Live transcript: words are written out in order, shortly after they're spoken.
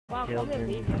Wow, come here,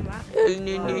 baby. El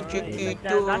niño That's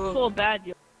chiquito. so bad,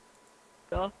 yo.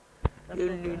 That's El so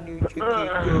niño bad.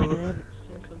 chiquito.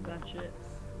 Some bad shit.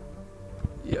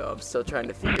 Yo, I'm still trying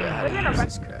to figure out how We're to gonna use wreck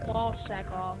this crap. ball sack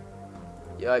off.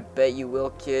 Yo, I bet you will,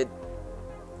 kid.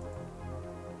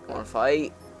 Wanna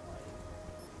fight?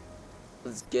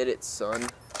 Let's get it, son.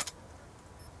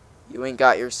 You ain't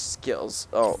got your skills.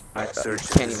 Oh, I can't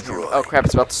even hear me. Oh crap,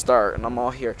 it's about to start, and I'm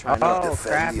all here trying to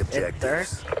defend the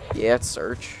objectives. Yeah, it's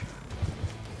search.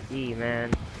 E,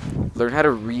 man. Learn how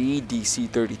to read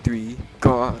DC-33.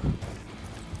 God.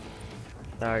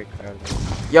 Sorry,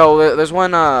 Carlos. Yo, there's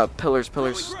one pillars.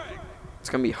 It's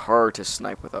gonna be hard to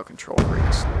snipe without control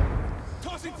freaks.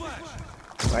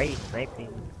 Why are you sniping?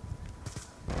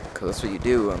 Cause that's what you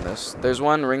do on this. There's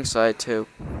one ringside too.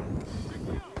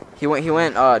 He went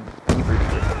deeper.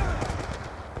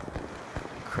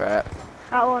 Crap.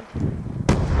 That one.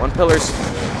 One pillar's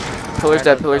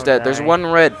dead. There's one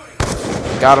red.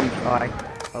 Got him.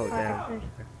 Oh, damn.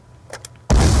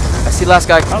 I see last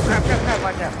guy. Oh, crap,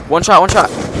 watch out. One shot.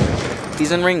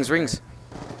 He's in rings. Ring.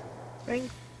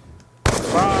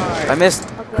 I missed.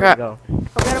 Okay. Crap. Go.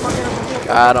 I'll get him.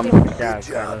 Got him. Good Good job,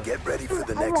 job. Carlos. Get ready for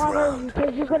the next round.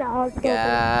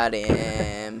 Got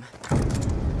him.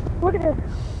 Look at this.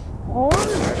 Oh,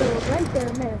 right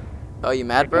there, miss. Oh, you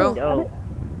mad, bro? Oh,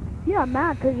 Yeah, I'm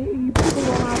mad because you people don't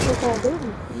know how to play Call of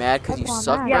Duty. Mad because you That's why I'm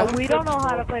suck, mad. bro? Yeah, we don't know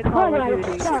how to play Call of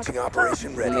Duty. Switching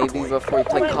operation ready. Maybe before you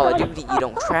play Call of Duty, you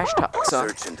don't trash talk, son.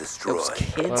 Search and destroy. Those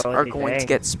kids Well, are what's he going to saying?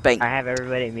 get spanked. I have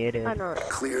everybody muted. I know.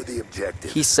 Clear the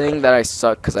objective. He's saying that I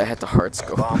suck because I had to hard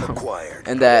scope Bomb him. acquired.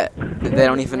 And that they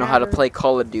don't even know how to play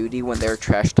Call of Duty when they're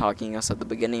trash talking us at the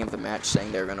beginning of the match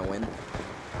saying they're gonna win.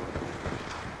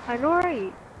 I know,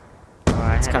 right?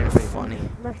 Oh, It's kind of funny.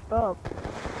 Messed up.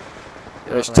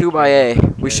 There's 2 by A.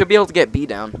 We should be able to get B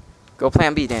down. Go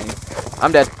plan B, Danny.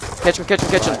 I'm dead. Catch him.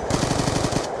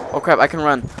 Oh crap, I can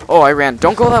run. Oh, I ran.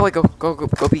 Don't go that way. Go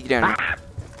B, Danny.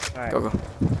 Alright. Go.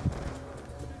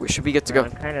 We should be good to go.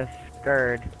 I'm kind of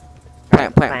scared.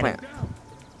 Plant.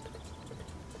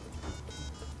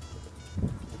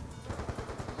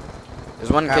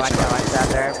 There's one in kitchen. Watch out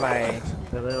there by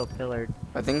the little pillar.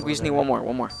 I think we just need one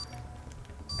more.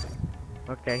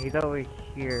 Okay, he's over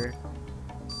here.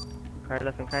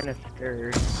 Carlos, I'm kind of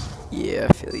scared. Yeah,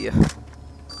 I feel ya.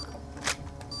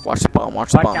 Watch the bomb.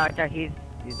 Watch out, he's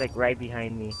like right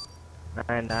behind me.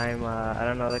 And I'm, I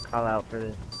don't know the call out for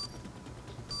this.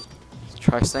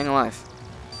 Try staying alive.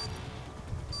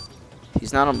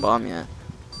 He's not on bomb yet.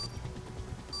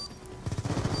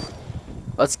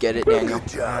 Let's get it, Daniel. Good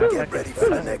job. Get ready for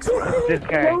the next round. This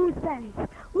guy. No sense.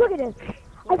 Look at this.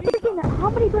 I freaking, how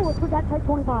many bullets was that Type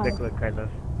 25? Look, Carlos.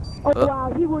 Oh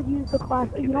wow, he will use the class.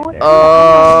 You know what?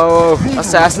 Oh,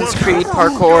 Assassin's Creed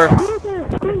parkour.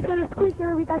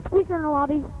 Squeaker. We got Squeaker in the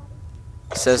lobby.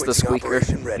 Says the Switching squeaker.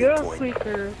 operation ready You're a point.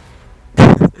 squeaker.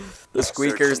 The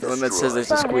squeaker is the one that says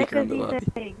there's a squeaker in the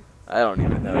lobby. I don't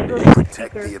even know, dude.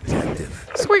 Protect the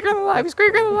objective. Squeaker in the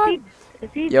lobby. Is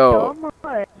he Yo. dumb or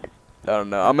what? I don't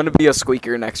know. I'm gonna be a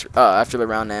squeaker next after the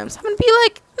round ends. I'm gonna be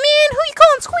like, man, who you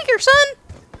calling squeaker, son?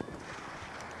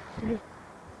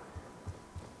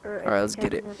 Alright, let's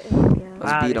get it. Let's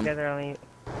Wow, beat these 'em. guys are only...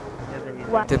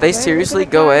 Did they seriously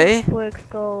go A? Quick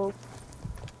scope.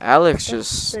 Alex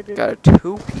just got a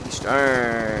 2-piece.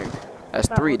 Darn. That's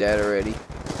 3 dead already.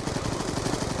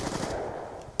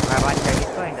 Alright, watch out, he's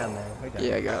going down there. We're done.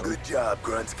 Yeah, I got him. Good job,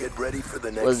 Grunts. Get ready for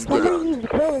the Let's next get it. round. Somebody needs to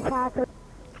kill this hacker.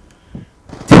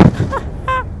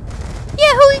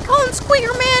 Yeah, who you calling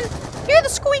squeaker, man? You're the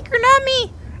squeaker, not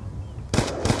me.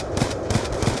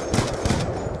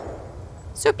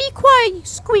 So be quiet, you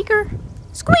squeaker.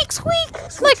 Squeak, like a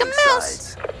Switching mouse.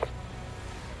 sides.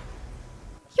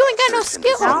 You ain't got no Search and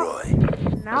skill.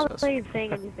 destroy. Now the ain't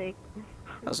saying anything.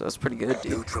 That's pretty good,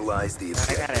 dude. Neutralize the I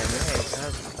got it, objective.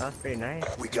 nice. That was pretty nice.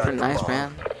 We got Pretty the nice, bomb.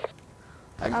 man.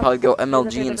 I can probably go MLG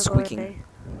and Gonna go squeaking. away.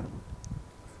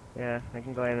 Yeah, I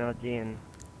can go MLG and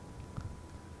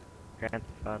Grand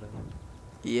Theft Auto.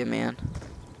 Yeah, man.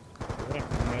 Yeah,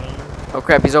 man. Oh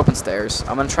crap, he's open stairs.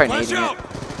 I'm gonna try nading it.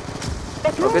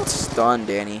 Oh, good stun,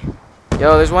 Danny.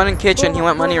 Yo, there's one in kitchen. He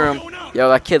went money room. Yo,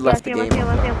 that kid left the I game. see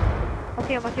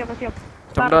him.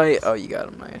 Don't die. Oh, you got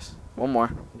him. Nice. One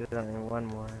more. There's only one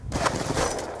more.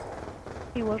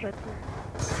 He was right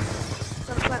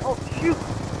there. Oh, shoot.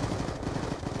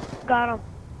 Got him.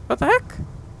 What the heck?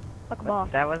 Like a boss.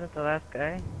 That wasn't the last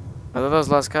guy? I thought that was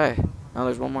the last guy. Now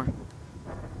there's one more.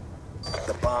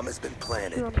 The bomb has been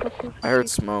planted. I heard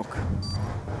smoke.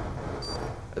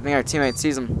 I think our teammate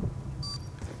sees him.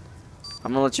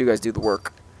 I'm gonna let you guys do the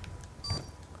work.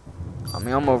 I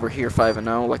mean, I'm over here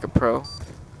 5-0 like a pro.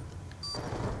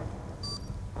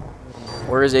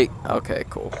 Where is he? Okay,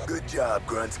 cool. Good job,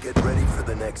 Grunts. Get ready for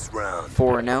the next round.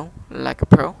 4-0, like a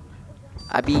pro.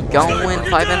 I be going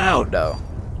 5-0 though.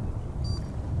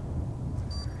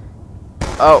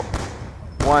 Oh,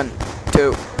 1,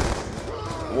 2.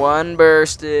 1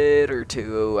 bursted or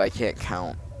 2. I can't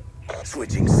count.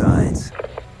 Switching sides.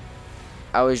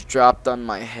 I was dropped on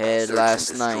my head Search and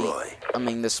last night. destroy. I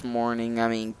mean, this morning. I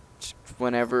mean,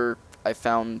 whenever I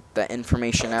found that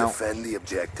information out Defend the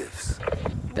objectives.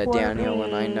 that Daniel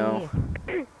and I know.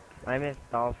 I miss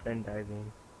dolphin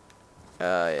diving.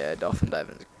 Yeah, dolphin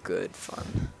diving is good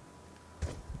fun.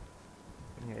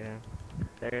 Yeah.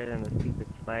 Better than the stupid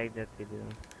slide that they do.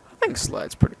 I think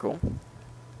slide's pretty cool.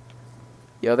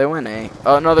 Yo, they went A.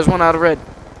 Oh no, there's one out of red.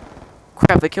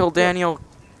 Crap, they killed Daniel.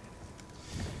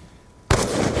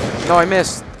 No, I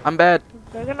missed. I'm bad.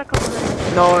 They're gonna come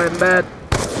in. No, I'm bad.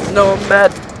 No, I'm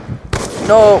bad.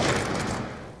 No.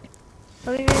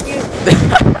 Something in you.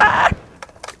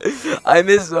 I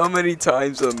missed so many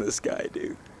times on this guy,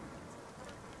 dude.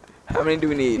 How many do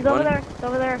we need? He's over One? there. He's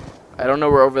over there. I don't know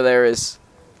where over there is.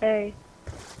 Hey.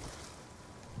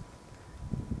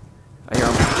 I hear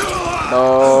him.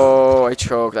 No, I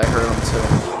choked. I heard him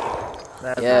too.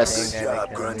 That's Yes. the Good thing that job,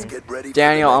 killed Grunts. me. Get ready for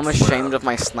Daniel, the I'm next ashamed round. of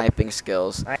my sniping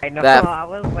skills. I know. That- I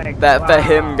was like, That wow.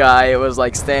 him guy, it was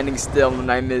like standing still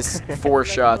and I missed 4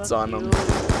 shots on him.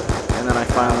 And then I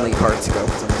finally hard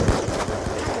scoped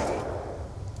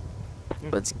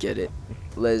him. Let's get it.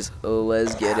 Let's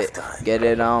get it. Get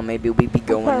it on. Maybe we be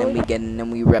going and we getting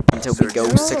and we rep until we go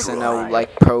 6-0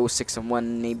 like pro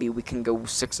 6-1. Maybe we can go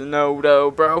 6-0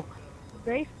 though, bro.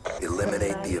 Grace.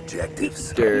 Eliminate the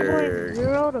objectives. Dang.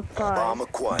 0 to 5. Bomb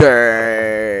acquired.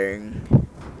 Dang.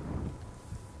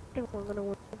 I think we're gonna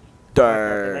win. I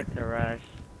Dang. like to rush.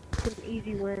 It's an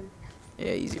easy win.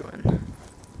 Yeah, easy win.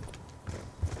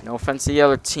 No offense to the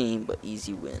other team, but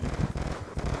easy win.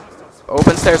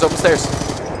 Open stairs, open stairs.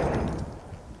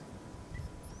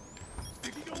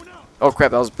 Oh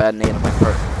crap, that was a bad nade on my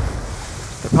part.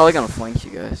 They're probably gonna flank you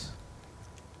guys.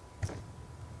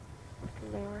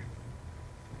 There.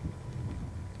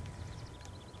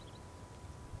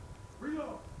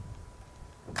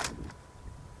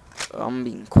 I'm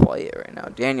being quiet right now.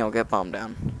 Daniel, get bombed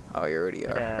down. Oh, you already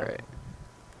are. Yeah. Alright.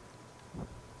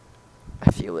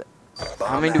 I feel it. How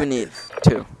Bomb many do we need?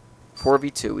 active. 2.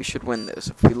 4v2. We should win this.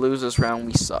 If we lose this round,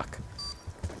 we suck.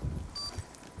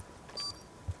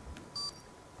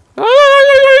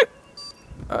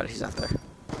 Oh, he's not there.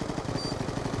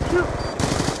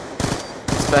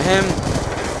 It's for him.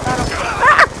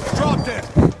 Drop dead.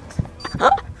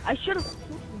 I should have.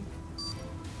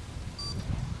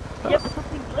 Yep,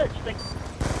 something glitched. Like,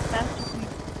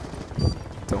 masterpiece.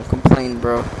 Don't complain,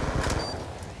 bro.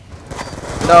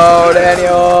 No,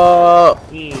 Daniel!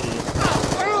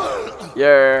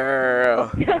 Yeah.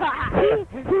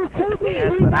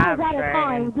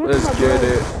 Let's get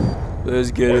it.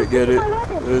 Let's get it, get it.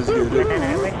 Let's get it. And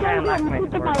I wish I unlocked my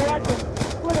sword.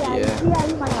 Yeah.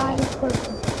 you might buy this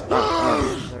person.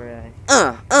 Alright.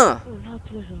 Not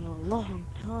this in a long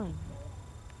time.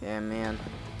 Yeah, man.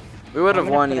 We would have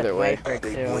I'm gonna won put a either way. sniper,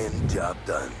 Big too. win. Job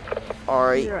done.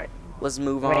 Alright, You're right. let's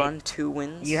move Wait. on. 2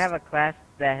 wins. You have a class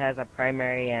that has a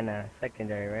primary and a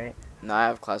secondary, right? No, I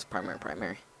have class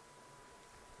primary.